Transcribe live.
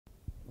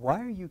Why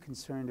are you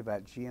concerned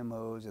about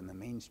GMOs and the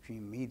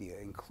mainstream media,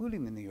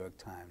 including the New York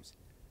Times,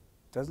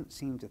 doesn't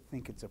seem to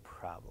think it's a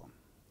problem?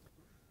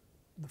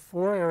 The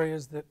four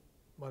areas that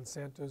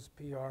Monsanto's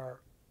PR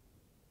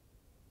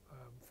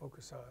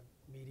focus on: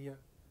 media,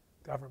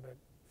 government,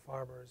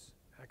 farmers,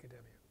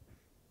 academia.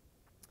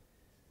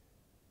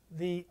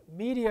 The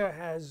media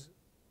has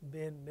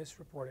been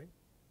misreporting,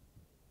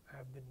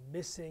 have been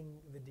missing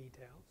the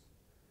details.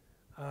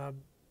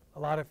 A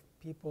lot of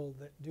people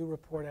that do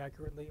report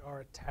accurately are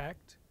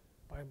attacked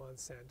by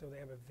Monsanto. They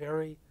have a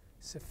very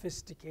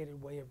sophisticated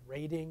way of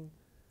rating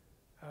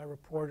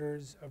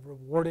reporters, of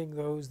rewarding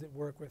those that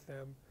work with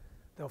them.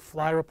 They'll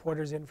fly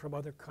reporters in from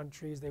other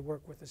countries. They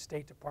work with the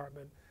State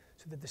Department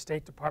so that the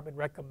State Department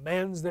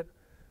recommends that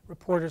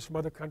reporters from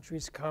other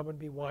countries come and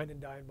be wined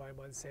and dined by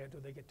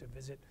Monsanto. They get to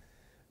visit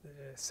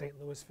the St.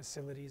 Louis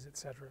facilities,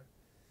 etc.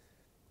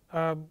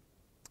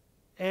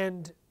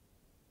 And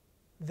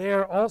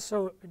they're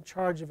also in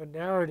charge of a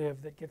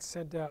narrative that gets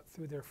sent out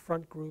through their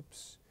front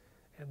groups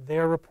and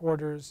their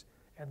reporters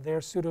and their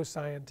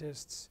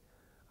pseudoscientists.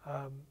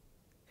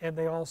 And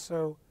they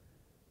also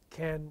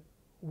can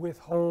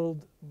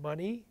withhold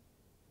money,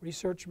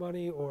 research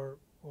money or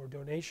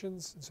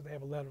donations, and so they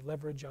have a lot of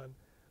leverage on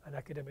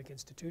academic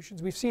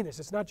institutions. We've seen this.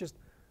 It's not just,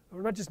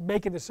 we're not just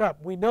making this up.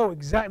 We know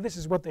exactly this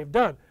is what they've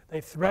done.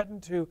 They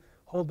threatened to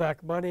hold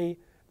back money.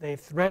 They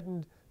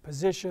threatened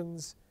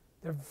positions.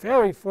 They're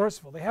very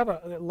forceful. They have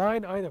a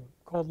line item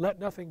called "Let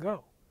Nothing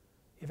Go."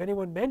 If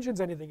anyone mentions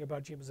anything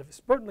about GMOs,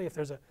 certainly if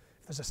there's a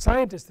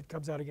scientist that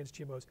comes out against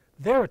GMOs,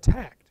 they're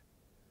attacked.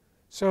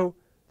 So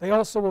they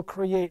also will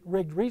create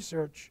rigged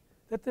research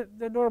that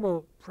the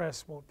normal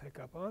press won't pick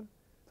up on.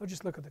 They'll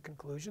just look at the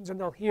conclusions, and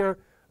they'll hear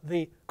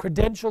the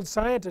credentialed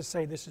scientists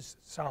say this is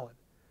solid.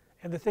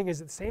 And the thing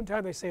is, at the same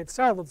time they say it's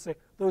solid, they'll say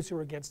those who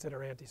are against it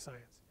are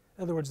anti-science.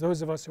 In other words,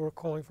 those of us who are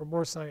calling for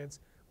more science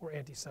were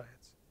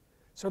anti-science.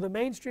 So the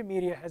mainstream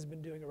media has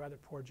been doing a rather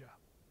poor job.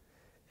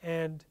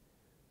 And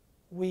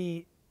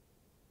we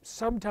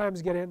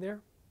sometimes get in there.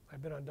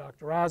 I've been on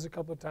Dr. Oz a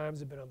couple of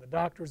times. I've been on the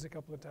doctors a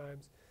couple of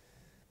times.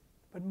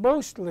 But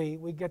mostly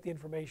we get the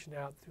information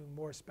out through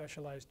more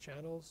specialized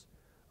channels,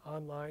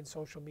 online,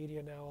 social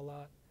media now a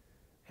lot.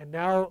 And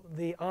now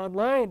the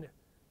online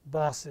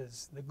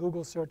bosses, the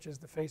Google searches,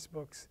 the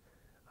Facebooks,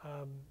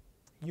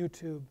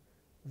 YouTube,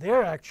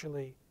 they're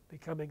actually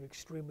becoming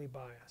extremely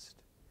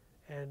biased.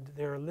 And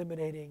they're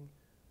eliminating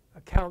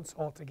accounts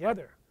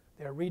altogether.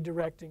 They're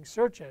redirecting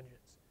search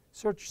engines,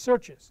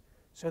 searches,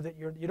 so that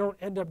you don't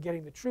end up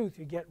getting the truth.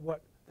 You get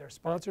what their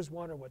sponsors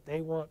want or what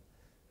they want,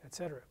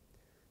 etc.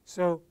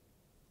 So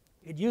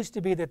it used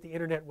to be that the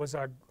internet was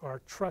our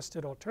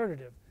trusted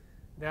alternative.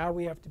 Now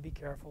we have to be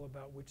careful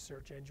about which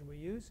search engine we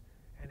use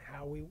and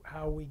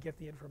how we get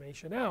the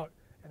information out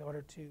in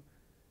order to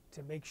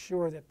make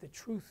sure that the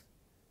truth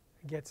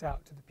gets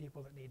out to the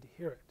people that need to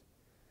hear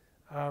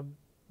it.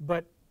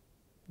 But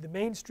the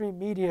mainstream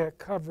media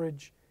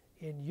coverage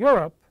in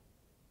Europe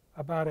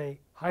about a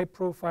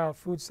high-profile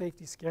food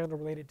safety scandal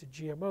related to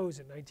GMOs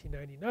in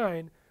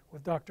 1999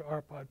 with Dr.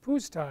 Arpad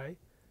Pusztai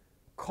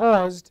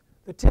caused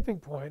the tipping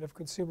point of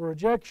consumer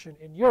rejection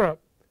in Europe,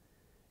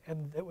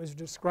 and it was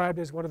described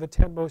as one of the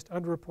 10 most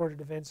underreported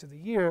events of the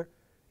year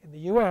in the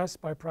US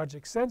by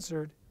Project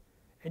Censored.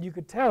 And you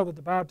could tell that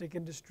the biotech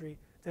industry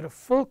did a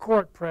full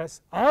court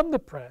press on the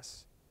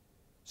press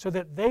so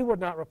that they would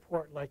not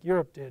report like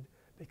Europe did,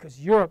 because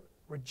Europe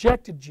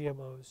rejected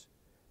GMOs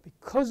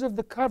because of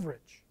the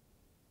coverage.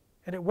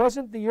 And it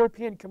wasn't the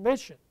European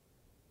Commission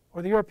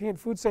or the European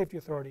Food Safety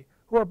Authority,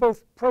 who are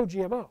both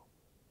pro-GMO.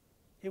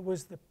 It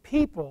was the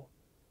people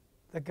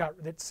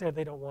that said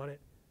they don't want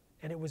it.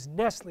 And it was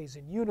Nestle's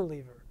and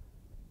Unilever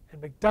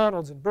and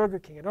McDonald's and Burger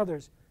King and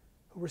others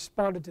who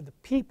responded to the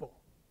people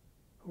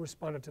who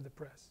responded to the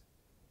press.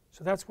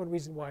 So that's one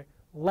reason why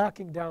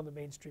locking down the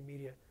mainstream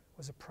media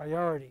was a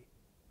priority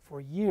for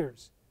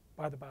years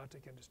by the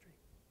biotech industry.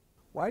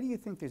 Why do you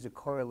think there's a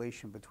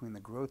correlation between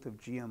the growth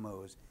of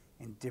GMOs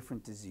and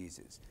different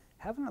diseases?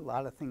 Haven't a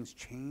lot of things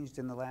changed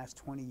in the last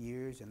 20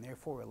 years, and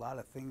therefore a lot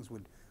of things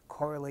would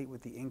correlate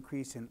with the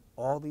increase in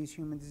all these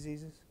human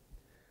diseases?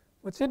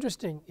 What's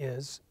interesting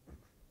is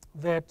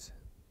that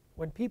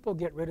when people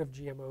get rid of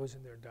GMOs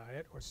in their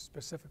diet, or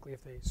specifically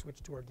if they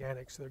switch to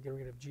organics, so they're getting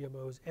rid of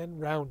GMOs and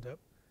Roundup,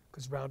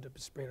 because Roundup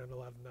is sprayed on a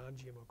lot of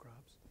non-GMO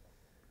crops,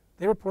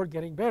 they report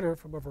getting better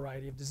from a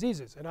variety of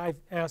diseases. And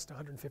I've asked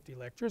 150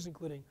 lecturers,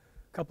 including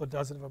a couple of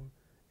dozen of them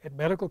at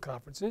medical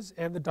conferences,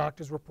 and the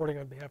doctors reporting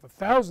on behalf of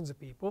thousands of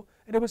people,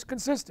 and it was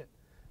consistent.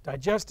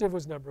 Digestive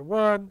was number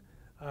one,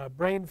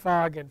 brain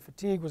fog and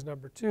fatigue was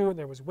number two, and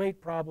there was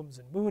weight problems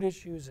and mood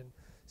issues and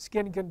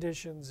skin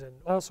conditions and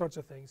all sorts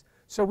of things.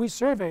 So we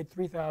surveyed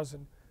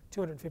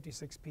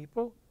 3,256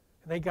 people,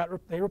 and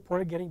they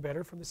reported getting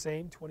better from the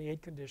same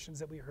 28 conditions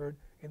that we heard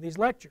in these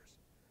lectures.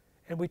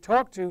 And we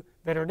talked to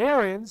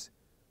veterinarians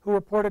who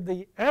reported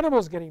the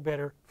animals getting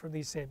better from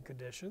these same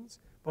conditions,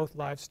 both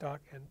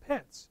livestock and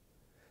pets.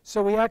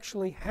 So we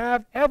actually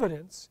have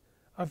evidence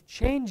of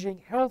changing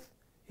health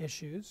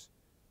issues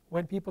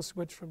when people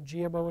switch from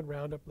GMO and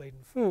Roundup-laden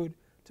food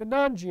to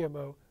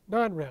non-GMO,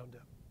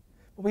 non-Roundup.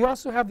 But we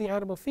also have the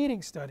animal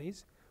feeding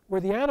studies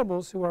where the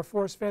animals who are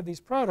force-fed these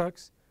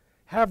products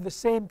have the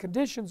same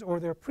conditions or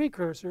their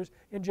precursors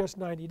in just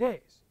 90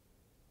 days.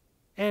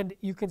 And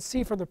you can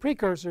see from the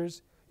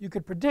precursors, you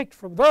could predict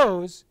from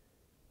those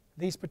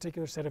these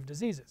particular set of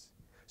diseases.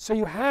 So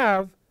you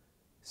have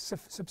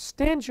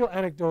substantial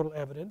anecdotal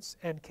evidence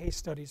and case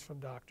studies from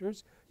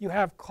doctors. You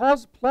have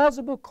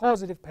plausible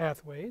causative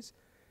pathways.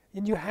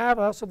 And you have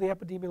also the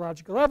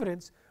epidemiological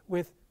evidence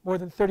with more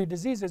than 30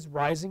 diseases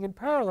rising in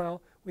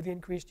parallel with the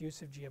increased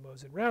use of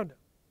GMOs and Roundup.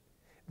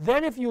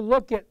 Then if you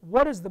look at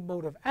what is the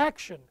mode of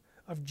action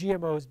of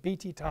GMOs,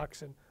 Bt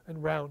toxin,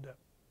 and Roundup,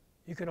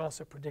 you can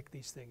also predict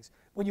these things.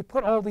 When you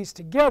put all these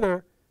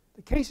together,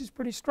 the case is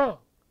pretty strong.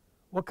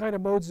 What kind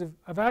of modes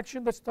of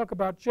action? Let's talk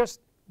about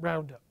just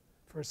Roundup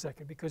for a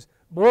second, because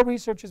more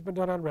research has been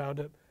done on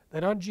Roundup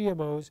than on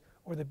GMOs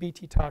or the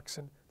Bt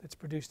toxin that's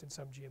produced in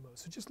some GMOs.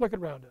 So just look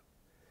at Roundup.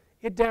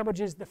 It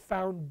damages the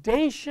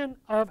foundation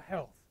of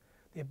health,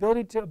 the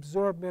ability to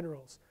absorb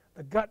minerals,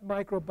 the gut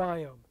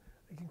microbiome.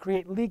 It can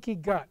create leaky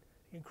gut.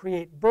 It can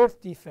create birth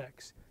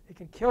defects. It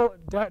can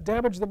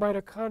damage the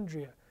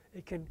mitochondria.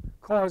 It can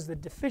cause the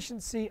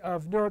deficiency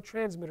of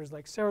neurotransmitters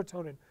like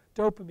serotonin,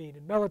 dopamine,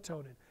 and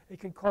melatonin. It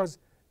can cause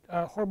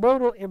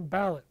hormonal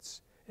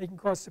imbalance. It can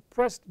cause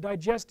suppressed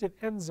digestive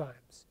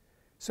enzymes.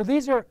 So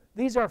these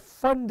are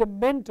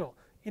fundamental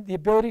in the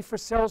ability for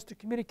cells to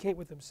communicate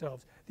with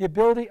themselves, the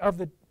ability of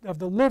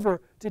the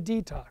liver to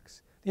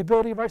detox, the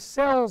ability of our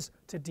cells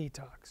to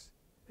detox.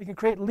 It can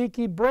create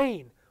leaky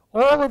brain.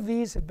 All of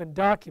these have been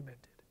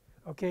documented,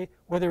 okay,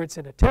 whether it's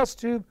in a test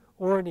tube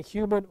or in a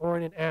human or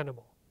in an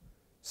animal,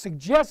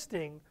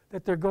 suggesting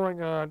that they're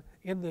going on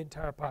in the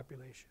entire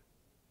population.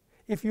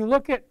 If you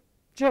look at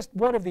just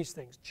one of these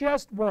things,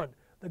 just one,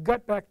 the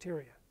gut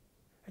bacteria,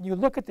 and you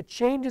look at the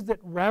changes that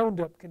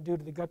Roundup can do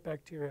to the gut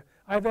bacteria.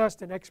 I've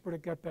asked an expert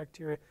at gut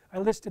bacteria. I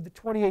listed the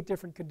 28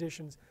 different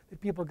conditions that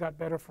people got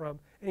better from,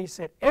 and he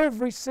said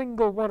every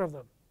single one of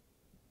them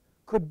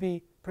could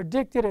be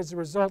predicted as a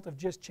result of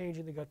just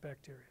changing the gut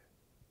bacteria.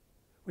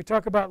 We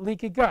talk about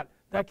leaky gut.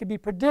 That could be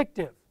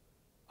predictive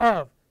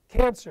of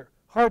cancer,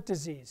 heart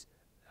disease,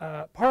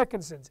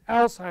 Parkinson's,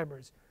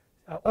 Alzheimer's,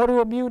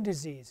 autoimmune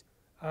disease,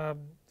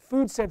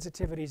 food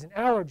sensitivities and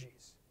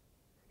allergies.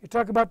 You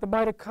talk about the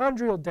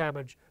mitochondrial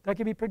damage. That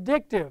can be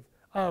predictive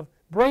of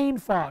brain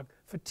fog,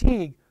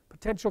 fatigue,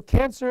 potential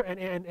cancer,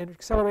 and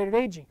accelerated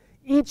aging.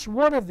 Each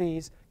one of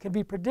these can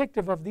be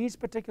predictive of these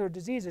particular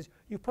diseases.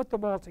 You put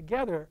them all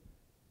together,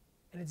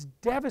 and it's a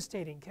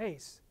devastating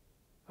case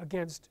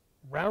against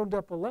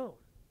Roundup alone.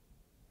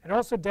 It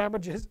also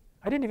damages,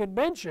 I didn't even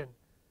mention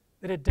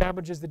that it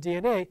damages the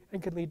DNA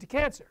and could lead to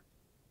cancer.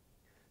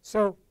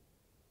 So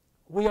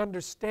we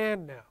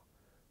understand now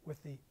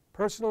with the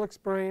personal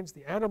experience,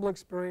 the animal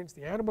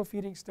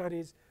feeding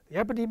studies, the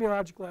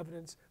epidemiological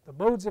evidence, the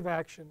modes of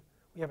action,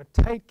 we have a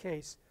tight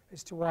case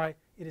as to why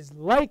it is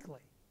likely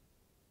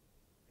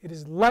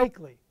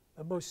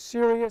the most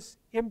serious,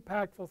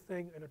 impactful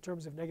thing in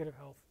terms of negative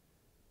health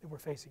that we're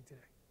facing today.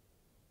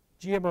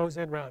 GMOs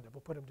and Roundup,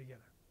 we'll put them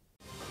together.